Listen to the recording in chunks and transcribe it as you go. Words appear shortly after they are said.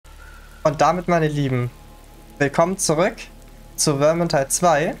Und damit, meine Lieben, willkommen zurück zu Vermintide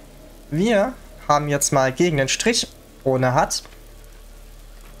 2. Wir haben jetzt mal gegen den Strich ohne Hud.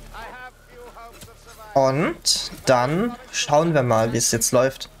 Und dann schauen wir mal, wie es jetzt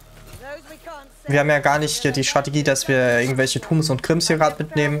läuft. Wir haben ja gar nicht hier die Strategie, dass wir irgendwelche Tums und Krims hier gerade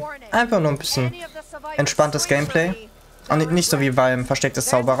mitnehmen. Einfach nur ein bisschen entspanntes Gameplay. Und nicht so wie beim Versteck des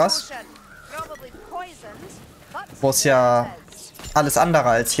Zauberers, wo es ja alles andere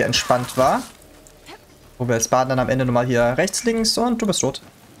als hier entspannt war. Wo wir als Baden dann am Ende nochmal hier rechts, links und du bist tot.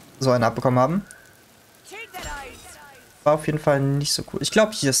 So einen abbekommen haben. War auf jeden Fall nicht so cool. Ich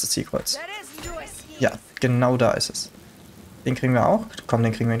glaube, hier ist das Zielkreuz. Ja, genau da ist es. Den kriegen wir auch. Komm,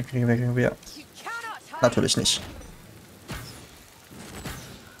 den kriegen wir. Natürlich nicht.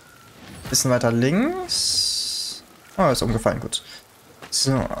 Bisschen weiter links. Oh, ist umgefallen, gut.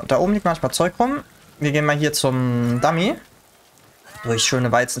 So, da oben liegt manchmal Zeug rum. Wir gehen mal hier zum Dummy. Durch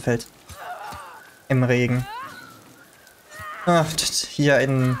schöne Weizenfeld. Im Regen. Ach, hier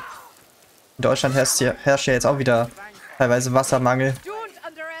in Deutschland herrscht ja jetzt auch wieder teilweise Wassermangel.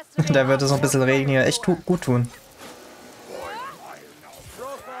 Da würde so ein bisschen Regen hier echt gut tun.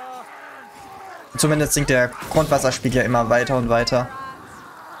 Zumindest sinkt der Grundwasserspiegel ja immer weiter und weiter.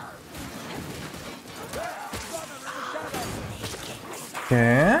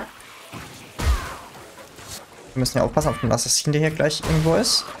 Okay. Wir müssen ja aufpassen auf den Assassinen, der hier gleich irgendwo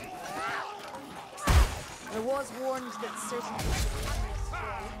ist.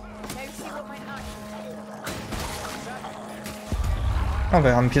 Oh,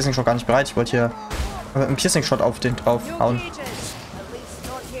 wir haben einen Piercing Shot gar nicht bereit. Ich wollte hier einen Piercing Shot auf den drauf hauen.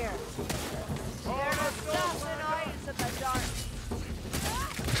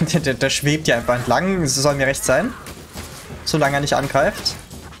 Der schwebt ja einfach entlang. Es soll mir recht sein. Solange er nicht angreift.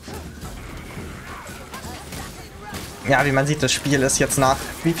 Ja, wie man sieht, das Spiel ist jetzt nach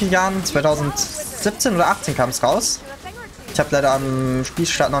wie vielen Jahren? 2017 oder 18 kam es raus. Ich habe leider am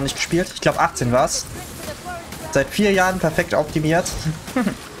Spielstart noch nicht gespielt. Ich glaube 18 war es. Seit 4 Jahren perfekt optimiert.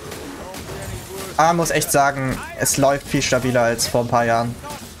 Aber muss echt sagen, es läuft viel stabiler als vor ein paar Jahren,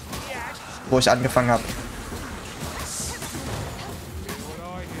 wo ich angefangen habe.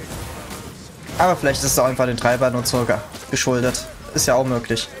 Aber vielleicht ist es auch einfach den Treibern und so geschuldet. Ist ja auch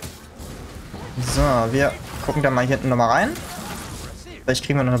möglich. So, wir gucken dann mal hier hinten nochmal rein. Vielleicht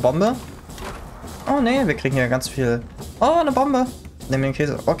kriegen wir noch eine Bombe. Oh ne, wir kriegen hier ganz viel. Oh, eine Bombe. Nehmen den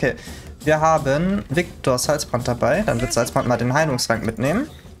Käse. Okay. Wir haben Victors Salzbrand dabei. Dann wird Salzbrand mal den Heilungsrank mitnehmen.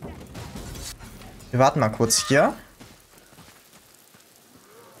 Wir warten mal kurz hier.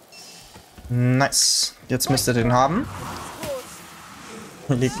 Nice. Jetzt müsst ihr den haben.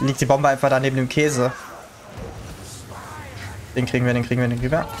 Liegt die Bombe einfach da neben dem Käse. Den kriegen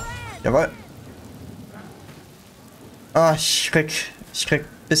wir. Jawohl. Oh, ich krieg ein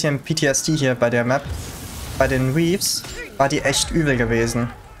bisschen PTSD hier bei der Map. Bei den Reefs war die echt übel gewesen.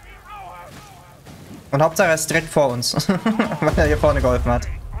 Und Hauptsache er ist direkt vor uns. Weil er hier vorne geholfen hat.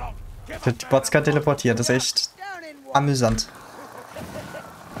 Die Bots kann teleportieren, das ist echt amüsant.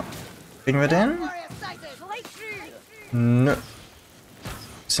 Kriegen wir den? Nö.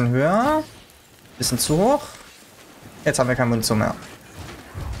 Bisschen höher. Bisschen zu hoch. Jetzt haben wir keine Munition mehr.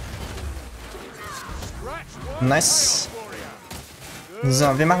 Nice.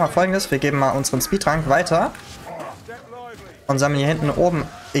 So, wir machen mal Folgendes. Wir geben mal unseren Speedrank weiter. Und sammeln hier hinten oben,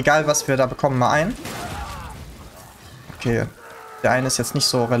 egal was wir da bekommen, mal ein. Okay. Der eine ist jetzt nicht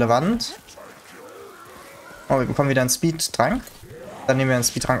so relevant. Oh, wir bekommen wieder einen Speedtrank. Dann nehmen wir den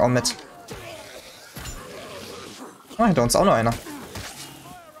Speedtrank auch mit. Oh, hinter uns auch noch einer.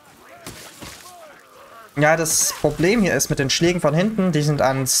 Ja, das Problem hier ist mit den Schlägen von hinten, die sind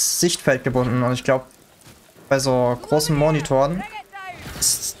ans Sichtfeld gebunden. Und ich glaube, bei so großen Monitoren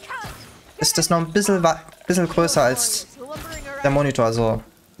ist das noch ein bisschen größer als der Monitor. Also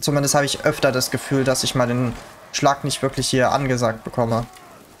zumindest habe ich öfter das Gefühl, dass ich mal den Schlag nicht wirklich hier angesagt bekomme.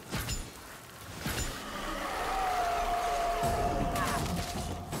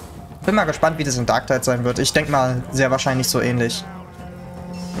 Bin mal gespannt, wie das in Dark Tide sein wird. Ich denke mal, sehr wahrscheinlich so ähnlich.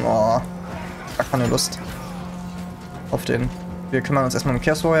 Oh, gar keine Lust auf den. Wir kümmern uns erstmal um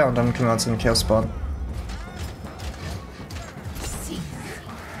Chaos Warrior und dann kümmern wir uns um den Chaos Spawn.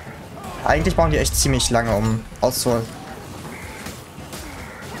 Eigentlich brauchen die echt ziemlich lange, um auszuholen.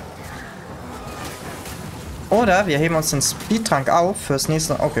 Oder wir heben uns den Speedtrank auf fürs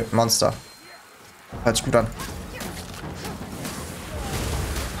nächste... Okay, Monster. Hört sich gut an.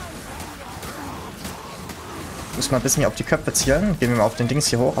 Müssen wir ein bisschen hier auf die Köpfe zielen. Gehen wir mal auf den Dings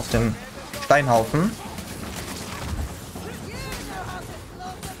hier hoch, auf den Steinhaufen.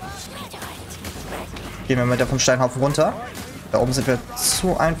 Gehen wir mit der vom Steinhaufen runter. Da oben sind wir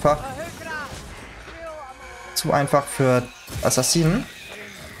zu einfach zu einfach für Assassinen.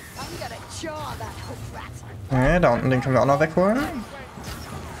 Ne, da unten den können wir auch noch wegholen.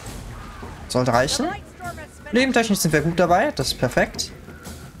 Sollte reichen. Lebentechnisch sind wir gut dabei. Das ist perfekt.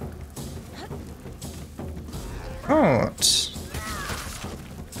 Gut.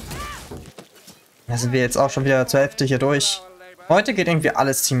 Da sind wir jetzt auch schon wieder zur Hälfte hier durch. Heute geht irgendwie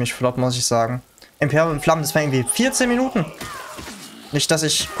alles ziemlich flott, muss ich sagen. Imperium in Flammen, das war irgendwie 14 Minuten. Nicht, dass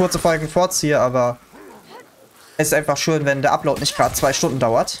ich kurze Folgen vorziehe, aber es ist einfach schön, wenn der Upload nicht gerade 2 Stunden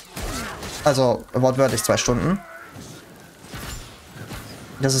dauert. Also wortwörtlich 2 Stunden.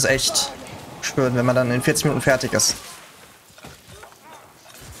 Das ist echt schön, wenn man dann in 40 Minuten fertig ist.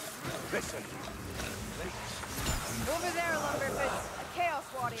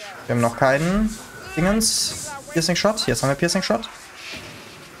 Wir haben noch keinen Dingens. Piercing Shot. Jetzt haben wir Piercing Shot.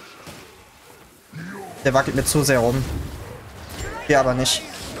 Der wackelt mir zu sehr rum. Hier aber nicht.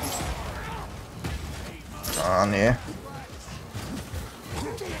 Ah, nee.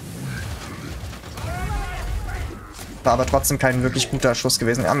 War aber trotzdem kein wirklich guter Schuss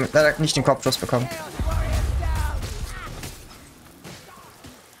gewesen. Wir haben leider nicht den Kopfschuss bekommen.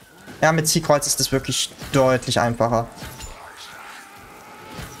 Ja, mit Ziehkreuz ist das wirklich deutlich einfacher.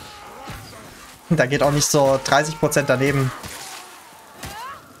 Da geht auch nicht so 30% daneben.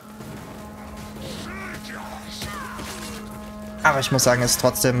 Aber ich muss sagen, es ist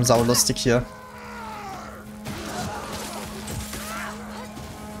trotzdem saulustig hier.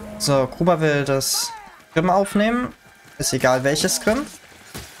 So, Gruber will das Grimm aufnehmen. Ist egal welches Grimm.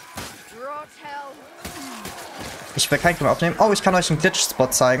 Ich will kein Grimm aufnehmen. Oh, ich kann euch einen Glitch-Spot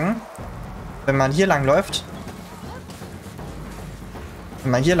zeigen. Wenn man hier lang läuft.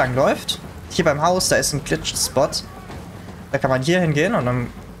 Wenn man hier lang läuft. Hier beim Haus, da ist ein Glitch-Spot. Da kann man hier hingehen und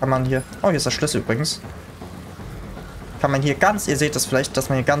dann kann man hier... Oh, hier ist der Schlüssel übrigens. Kann man hier ganz... Ihr seht das vielleicht, dass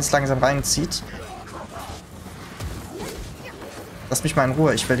man hier ganz langsam reinzieht. Lass mich mal in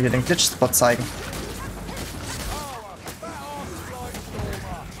Ruhe. Ich will dir den Glitch-Spot zeigen.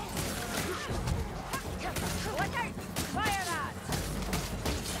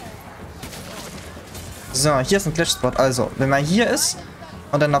 So, hier ist ein Glitch-Spot. Also, wenn man hier ist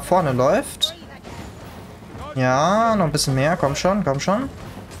und dann nach vorne läuft. Ja, noch ein bisschen mehr. Komm schon, komm schon.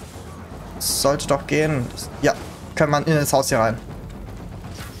 Sollte doch gehen. Ja, kann man in das Haus hier rein.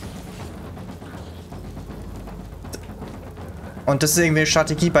 Und das ist irgendwie eine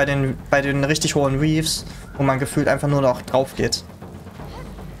Strategie bei den richtig hohen Reefs, wo man gefühlt einfach nur noch drauf geht.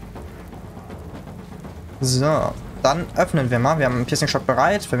 So, dann öffnen wir mal. Wir haben einen Piercing Shock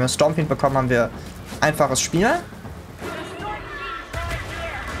bereit. Wenn wir Stomping bekommen, haben wir einfaches Spiel.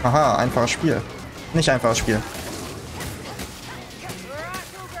 Aha, einfaches Spiel. Nicht einfaches Spiel.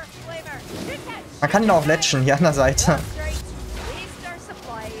 Man kann ihn auch letschen hier an der Seite.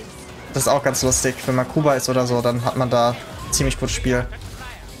 Das ist auch ganz lustig. Wenn man Kuba ist oder so, dann hat man da ziemlich gutes Spiel.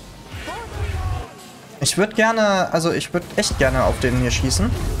 Ich würde gerne, also ich würde echt gerne auf den hier schießen.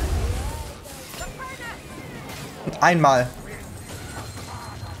 Und einmal.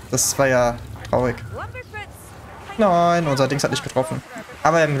 Das war ja traurig. Nein, unser Dings hat nicht getroffen.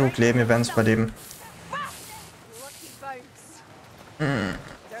 Aber wir haben genug Leben, wir werden es überleben.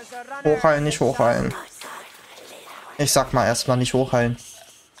 Hochheilen, nicht hochheilen. Ich sag mal erstmal nicht hochheilen.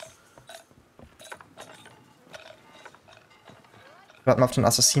 Warten wir auf den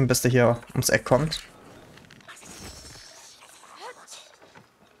Assassinen, bis der hier ums Eck kommt.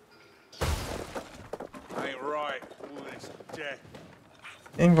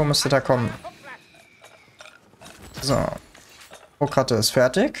 Irgendwo müsste der kommen. So. Prokrate ist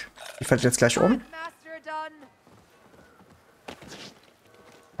fertig. Die fällt jetzt gleich um.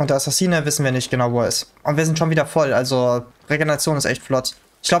 Und der Assassine wissen wir nicht genau, wo er ist. Und wir sind schon wieder voll. Also Regeneration ist echt flott.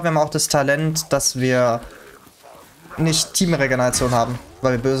 Ich glaube, wir haben auch das Talent, dass wir nicht Teamregeneration haben,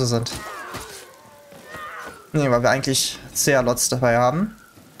 weil wir böse sind. Nee, weil wir eigentlich Lots dabei haben.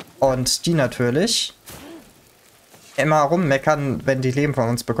 Und die natürlich immer rummeckern, wenn die Leben von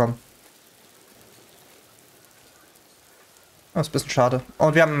uns bekommen. Das ist ein bisschen schade.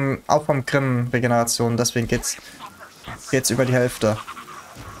 Und wir haben auch vom Grimm Regeneration, deswegen geht's über die Hälfte.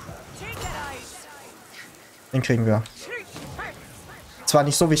 Den kriegen wir. Zwar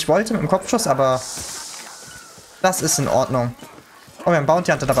nicht so, wie ich wollte mit dem Kopfschuss, aber das ist in Ordnung. Oh, wir haben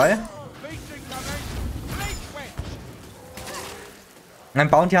Bounty Hunter dabei. Ein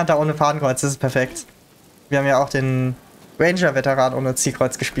Bounty Hunter ohne Fadenkreuz, das ist perfekt. Wir haben ja auch den Ranger-Veteran ohne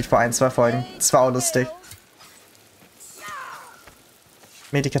Zielkreuz gespielt vor 1, 2 Folgen. Das war auch lustig.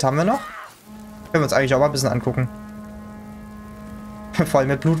 Medikit haben wir noch. Können wir uns eigentlich auch mal ein bisschen angucken. Voll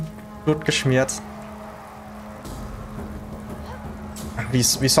mit Blut geschmiert. Wie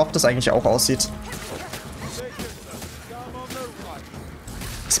soft das eigentlich auch aussieht.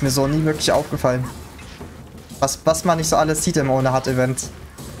 Ist mir so nie wirklich aufgefallen. Was man nicht so alles sieht im Ohne Hud-Event.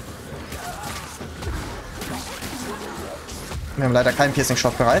 Wir haben leider keinen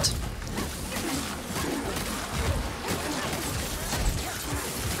Piercing-Shot bereit.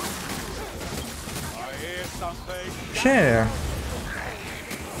 Okay.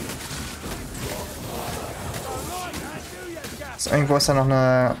 So, irgendwo ist da noch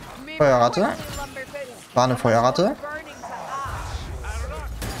eine Feuerratte. War eine Feuerratte.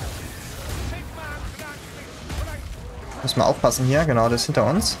 Müssen wir aufpassen hier. Genau, das ist hinter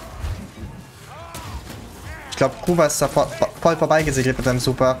uns. Ich glaube, Kuba ist da voll vorbeigesegelt mit seinem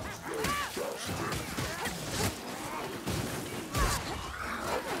Super.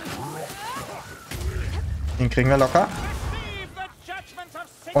 Den kriegen wir locker.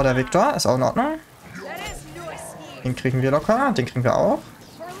 Oh, der Victor ist auch in Ordnung. Den kriegen wir locker. Den kriegen wir auch.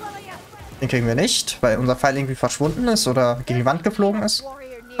 Den kriegen wir nicht, weil unser Pfeil irgendwie verschwunden ist oder gegen die Wand geflogen ist.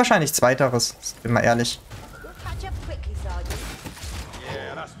 Wahrscheinlich zweiteres, bin mal ehrlich.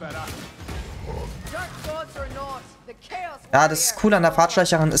 Ja, das Coole an der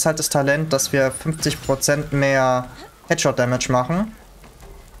Pfadschleicherin ist halt das Talent, dass wir 50% mehr Headshot-Damage machen.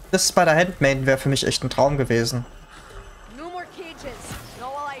 Das bei der Handmaiden wäre für mich echt ein Traum gewesen.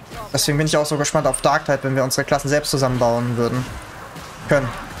 Deswegen bin ich auch so gespannt auf Darktide, wenn wir unsere Klassen selbst zusammenbauen würden. Können.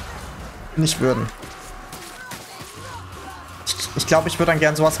 Nicht würden. Ich glaube, ich würde dann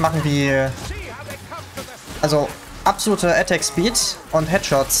gern sowas machen wie... Also, absolute Attack Speed und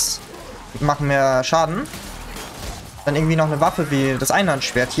Headshots machen mehr Schaden. Dann irgendwie noch eine Waffe wie das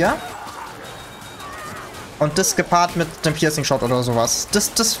Einhandschwert hier. Und das gepaart mit dem Piercing Shot oder sowas.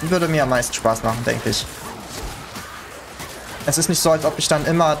 Das würde mir am meisten Spaß machen, denke ich. Es ist nicht so, als ob ich dann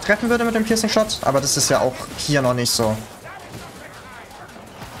immer treffen würde mit dem Piercing Shot, aber das ist ja auch hier noch nicht so.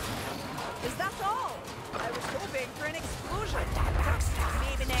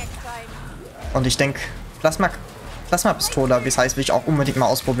 Und ich denke, Plasma-Pistole, wie es heißt, will ich auch unbedingt mal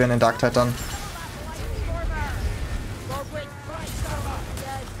ausprobieren in Darktide dann.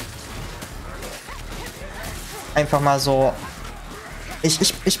 Einfach mal so...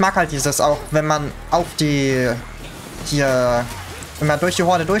 Ich mag halt dieses auch, wenn man auf die... Hier... Wenn man durch die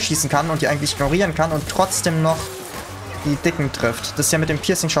Horde durchschießen kann und die eigentlich ignorieren kann und trotzdem noch die Dicken trifft. Das ist ja mit dem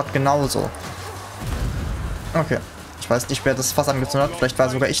Piercing-Shot genauso. Okay. Ich weiß nicht, wer das Fass angezündet hat. Vielleicht war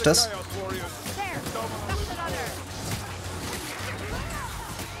sogar ich das.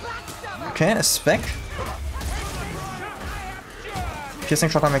 Okay, ist weg.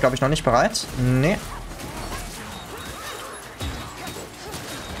 Piercing-Shot haben wir, glaube ich, noch nicht bereit. Nee.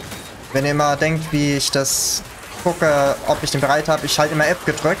 Wenn ihr immer denkt, wie ich das gucke, ob ich den bereit habe, ich halte immer F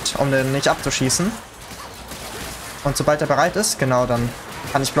gedrückt, um den nicht abzuschießen. Und sobald er bereit ist, genau, dann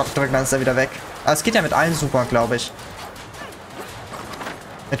kann ich Block drücken, dann ist er wieder weg. Aber es geht ja mit allen super, glaube ich.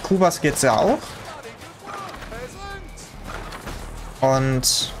 Mit Kubas geht es ja auch.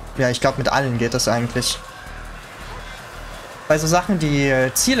 Und ja, ich glaube, mit allen geht es eigentlich. Bei so Sachen, die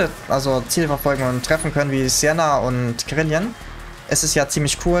Ziele verfolgen und treffen können, wie Sienna und Kerillian, ist es ja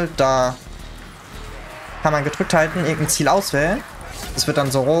ziemlich cool, da kann man gedrückt halten, irgendein Ziel auswählen. Es wird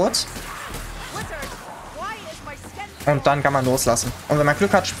dann so rot. Und dann kann man loslassen. Und wenn man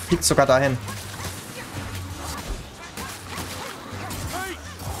Glück hat, fliegt es sogar dahin.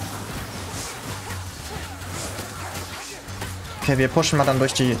 Okay, wir pushen mal dann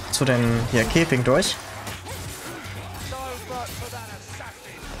durch zu den hier Käfigen durch.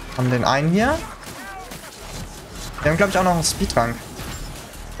 Haben den einen hier. Wir haben, glaube ich, auch noch einen Speedrank.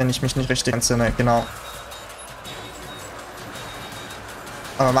 Wenn ich mich nicht richtig entsinne, genau.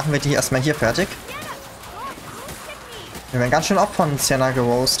 Aber machen wir die erstmal hier fertig. Wir werden ganz schön oft von Sienna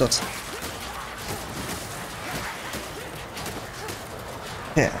geroastet.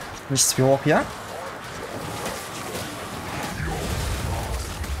 Okay, nichts wie hoch hier.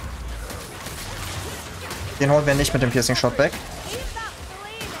 Den holen wir nicht mit dem Piercing Shot weg.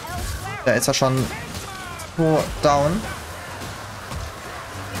 Da ist er schon down.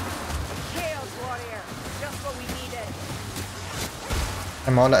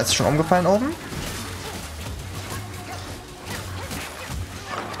 Der Mauler ist schon umgefallen oben.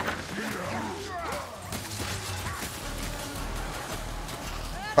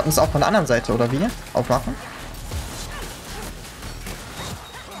 Konnten es auch von der anderen Seite, oder wie? Aufmachen.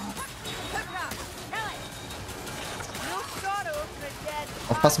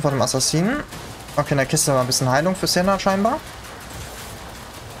 Aufpassen vor dem Assassinen. Okay, in der Kiste war ein bisschen Heilung für Sienna scheinbar.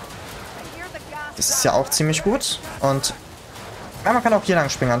 Das ist ja auch ziemlich gut. Und ja, man kann auch hier lang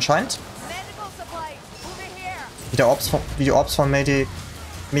springen anscheinend. Wie die Orbs von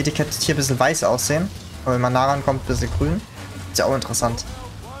Medikit hier ein bisschen weiß aussehen. Aber wenn man nah rankommt, ein bisschen grün. Ist ja auch interessant.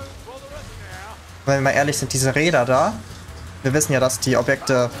 Wenn wir mal ehrlich sind, diese Räder da, wir wissen ja, dass die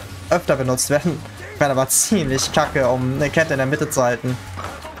Objekte öfter benutzt werden, wären aber ziemlich kacke, um eine Kette in der Mitte zu halten.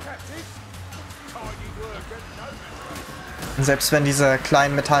 Und selbst wenn diese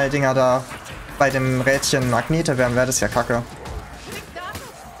kleinen Metalldinger da bei dem Rädchen Magnete wären, wäre das ja kacke.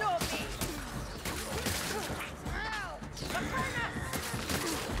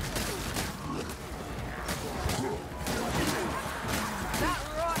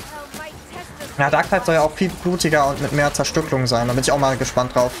 Ja, Darktide soll ja auch viel blutiger und mit mehr Zerstückelung sein. Da bin ich auch mal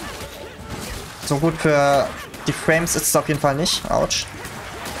gespannt drauf. So gut für die Frames ist es auf jeden Fall nicht. Autsch.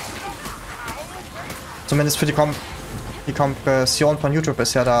 Zumindest für die Kompression von YouTube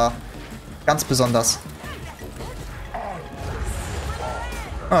ist ja da ganz besonders.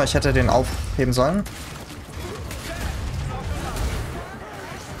 Oh, ich hätte den aufheben sollen.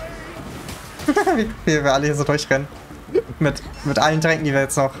 Wie wir alle hier so durchrennen. Mit allen Tränken, die wir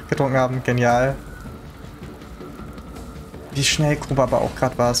jetzt noch getrunken haben. Genial. Wie schnell Gruber aber auch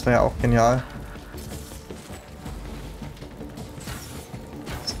gerade war, das war ja auch genial.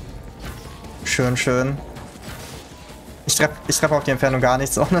 Schön, schön. Ich treffe auf die Entfernung gar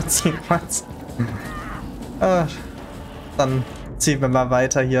nichts, ohne Zielplatz. Dann ziehen wir mal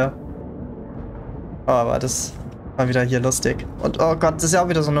weiter hier. Oh, aber das war wieder hier lustig. Und oh Gott, das ist ja auch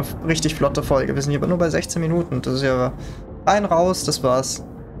wieder so eine richtig flotte Folge. Wir sind hier nur bei 16 Minuten. Das ist ja rein raus, das war's.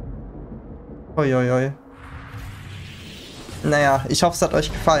 Uiuiui. Naja, ich hoffe, es hat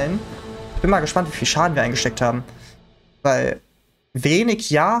euch gefallen. Bin mal gespannt, wie viel Schaden wir eingesteckt haben. Weil wenig,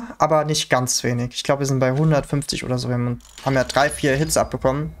 ja, aber nicht ganz wenig. Ich glaube, wir sind bei 150 oder so. Wir haben ja 3-4 Hits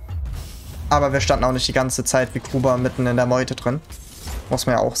abbekommen. Aber wir standen auch nicht die ganze Zeit wie Gruber mitten in der Meute drin. Muss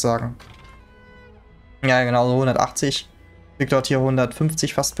man ja auch sagen. Ja, genau, so 180. Victor hat hier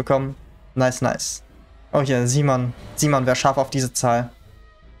 150 fast bekommen. Nice, nice. Oh, hier, Simon. Simon wäre scharf auf diese Zahl.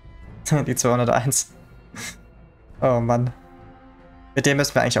 Die 201. Oh, Mann. Mit dem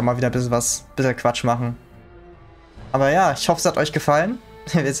müssen wir eigentlich auch mal wieder ein bisschen Quatsch machen. Aber ja, ich hoffe, es hat euch gefallen.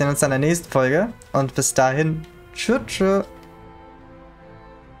 Wir sehen uns dann in der nächsten Folge. Und bis dahin, tschüss, tschüss.